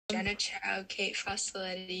Jenna Chow, Kate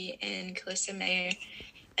Fossoletti, and Calissa Mayer.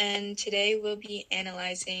 And today we'll be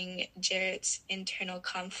analyzing Jarrett's internal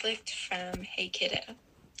conflict from Hey Kiddo.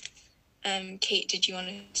 Kate, did you want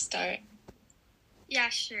to start? Yeah,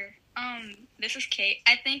 sure. This is Kate.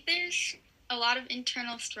 I think there's a lot of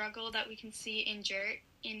internal struggle that we can see in Jarrett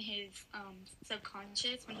in his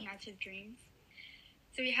subconscious when he has his dreams.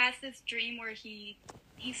 So he has this dream where he's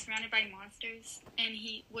surrounded by monsters, and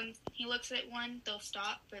when he looks at one, they'll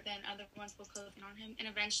stop, but then other ones will close in on him, and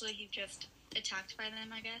eventually he's just attacked by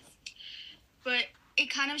them, I guess. But it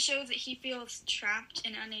kind of shows that he feels trapped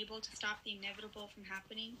and unable to stop the inevitable from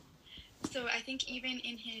happening. So I think even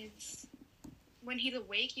when he's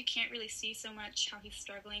awake, you can't really see so much how he's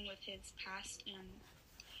struggling with his past and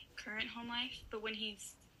current home life, but when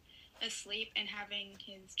he's asleep and having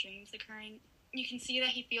his dreams occurring, you can see that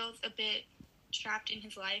he feels a bit trapped in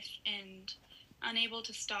his life and unable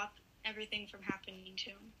to stop everything from happening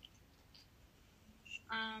to him.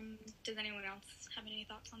 Does anyone else have any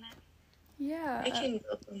thoughts on that? Yeah. I can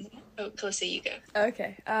build on that. Oh, Calissa, you go.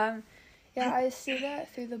 Okay. Yeah, I see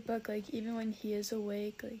that through the book. Like, even when he is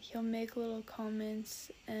awake, like, he'll make little comments,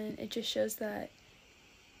 and it just shows that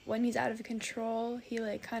when he's out of control, he,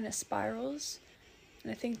 like, kind of spirals.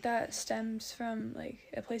 And I think that stems from, like,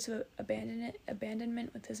 a place of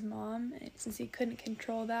abandonment with his mom. And since he couldn't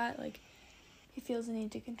control that, like, he feels the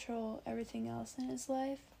need to control everything else in his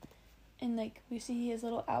life. And, like, we see his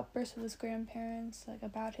little outbursts with his grandparents, like,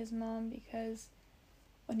 about his mom, because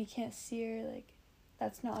when he can't see her, like,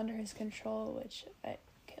 that's not under his control, which,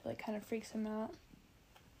 like, kind of freaks him out.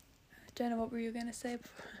 Jenna, what were you going to say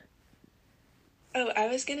before? Oh, I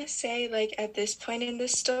was going to say, like, at this point in the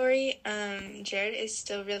story, Jarrett is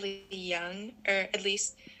still really young, or at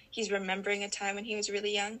least he's remembering a time when he was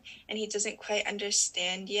really young, and he doesn't quite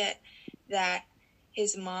understand yet that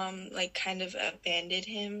his mom, like, kind of abandoned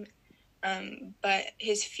him. But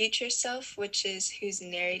his future self, which is who's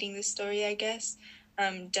narrating the story, I guess,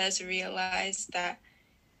 does realize that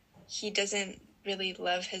he doesn't really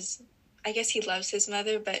love I guess he loves his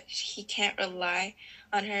mother, but he can't rely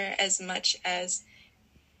on her as much as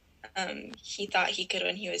he thought he could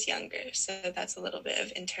when he was younger. So that's a little bit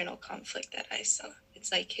of internal conflict that I saw.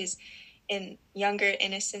 It's like his younger,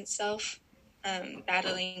 innocent self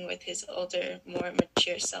battling with his older, more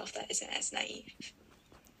mature self that isn't as naive.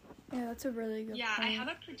 Yeah, that's a really good point. I have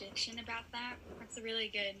a prediction about that. That's a really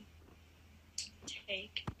good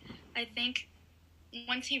take. I think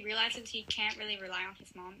once he realizes he can't really rely on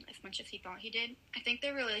his mom as much as he thought he did, I think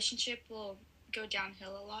their relationship will go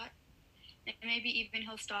downhill a lot. And maybe even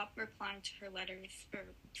he'll stop replying to her letters or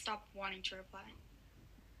stop wanting to reply.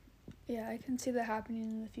 Yeah, I can see that happening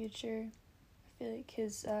in the future. I feel like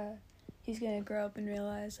he's going to grow up and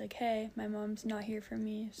realize, like, hey, my mom's not here for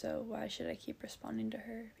me, so why should I keep responding to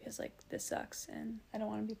her? Because, like, this sucks, and I don't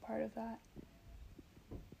want to be part of that.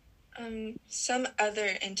 Some other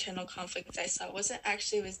internal conflicts I saw wasn't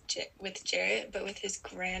actually with Jarrett, but with his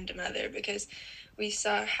grandmother, because we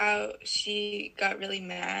saw how she got really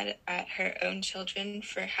mad at her own children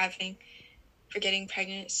for getting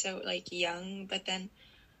pregnant so, like, young, but then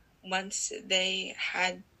once they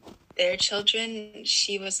had their children,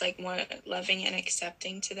 she was, like, more loving and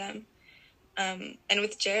accepting to them. And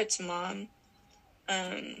with Jarrett's mom,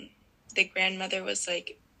 the grandmother was,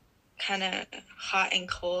 like, kind of hot and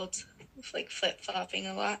cold, like flip-flopping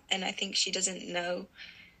a lot, and I think she doesn't know,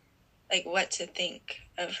 like, what to think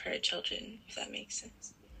of her children, if that makes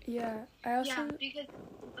sense. Yeah, I also... Yeah, because...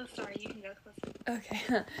 Oh, sorry, you can go close.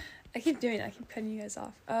 Okay. I keep doing it. I keep cutting you guys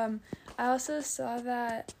off. I also saw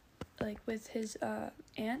that, like, with his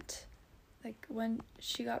aunt, like, when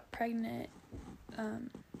she got pregnant,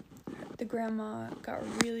 the grandma got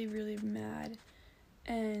really, really mad,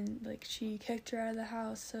 and, like, she kicked her out of the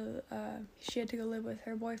house, so she had to go live with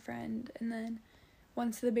her boyfriend. And then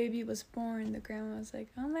once the baby was born, the grandma was like,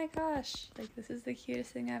 oh my gosh, like, this is the cutest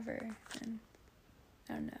thing ever. And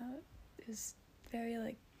I don't know, it was very,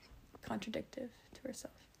 like, contradictive to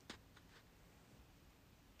herself.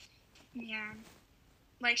 Yeah,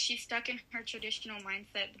 like, she's stuck in her traditional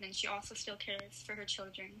mindset, but then she also still cares for her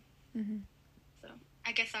children. Mm-hmm. So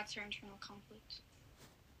I guess that's her internal conflict.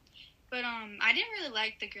 But I didn't really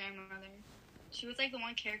like the grandmother. She was, like, the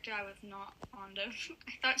one character I was not fond of.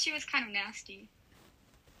 I thought she was kind of nasty.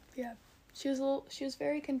 Yeah, she was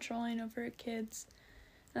very controlling over her kids,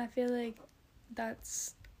 and I feel like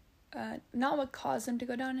that's not what caused them to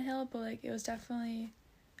go downhill, but, like, it was definitely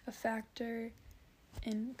a factor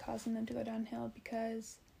in causing them to go downhill,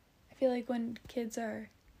 because I feel like when kids are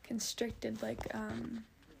constricted, like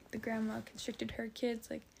the grandma constricted her kids,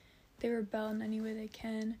 like, they rebel in any way they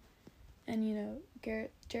can. And,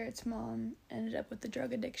 Jarrett's mom ended up with the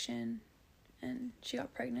drug addiction, and she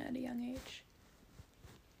got pregnant at a young age.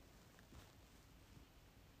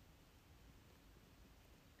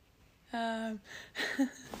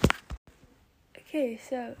 Okay,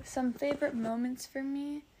 so some favorite moments for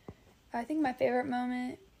me. I think my favorite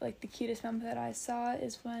moment, like the cutest moment that I saw,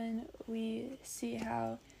 is when we see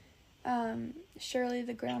how Shirley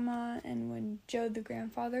the grandma and when Joe the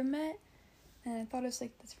grandfather met. And I thought it was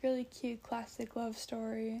like this really cute classic love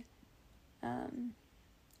story. And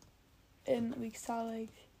we saw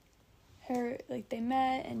like her, like they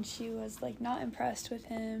met and she was like not impressed with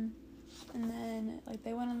him. And then like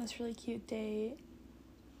they went on this really cute date.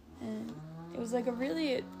 And it was like a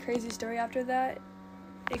really crazy story after that.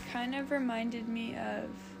 It kind of reminded me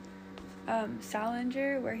of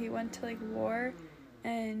Salinger, where he went to like war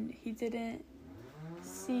and he didn't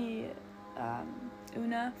see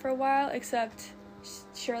Una for a while, except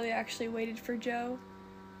Shirley actually waited for Joe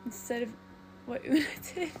instead of what Una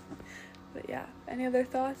did. But yeah, any other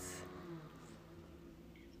thoughts?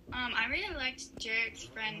 I really liked Jarrett's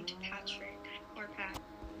friend Patrick, or Pat.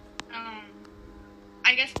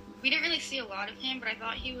 I guess we didn't really see a lot of him, but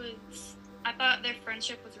I thought their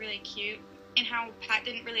friendship was really cute, and how Pat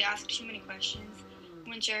didn't really ask too many questions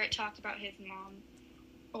when Jarrett talked about his mom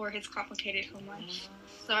or his complicated home life.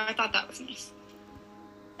 So I thought that was nice.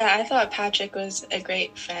 Yeah, I thought Patrick was a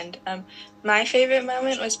great friend. My favorite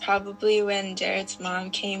moment was probably when Jarrett's mom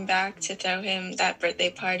came back to throw him that birthday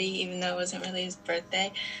party, even though it wasn't really his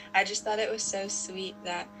birthday. I just thought it was so sweet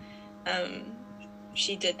that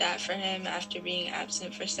she did that for him after being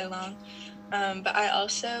absent for so long. But I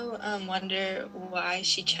also wonder why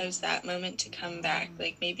she chose that moment to come back.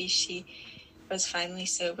 Like, maybe she was finally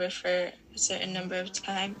sober for a certain number of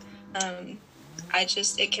time.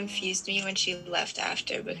 It confused me when she left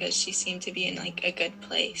after, because she seemed to be in like a good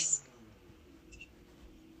place.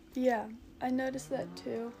 Yeah, I noticed that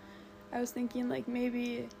too. I was thinking like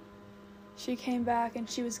maybe she came back and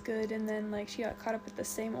she was good, and then like she got caught up with the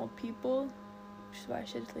same old people, which is why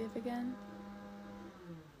she had to leave again.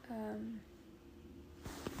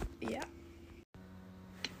 Yeah.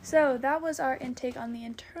 So that was our intake on the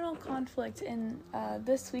internal conflict in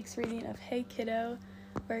this week's reading of Hey Kiddo.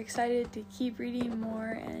 We're excited to keep reading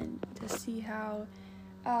more and to see how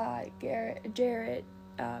Jarrett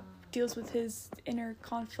deals with his inner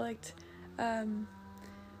conflict.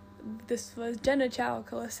 This was Jenna Chow,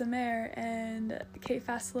 Calissa Mayer, and Kate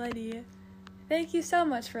Fasiletti. Thank you so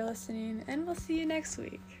much for listening, and we'll see you next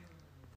week.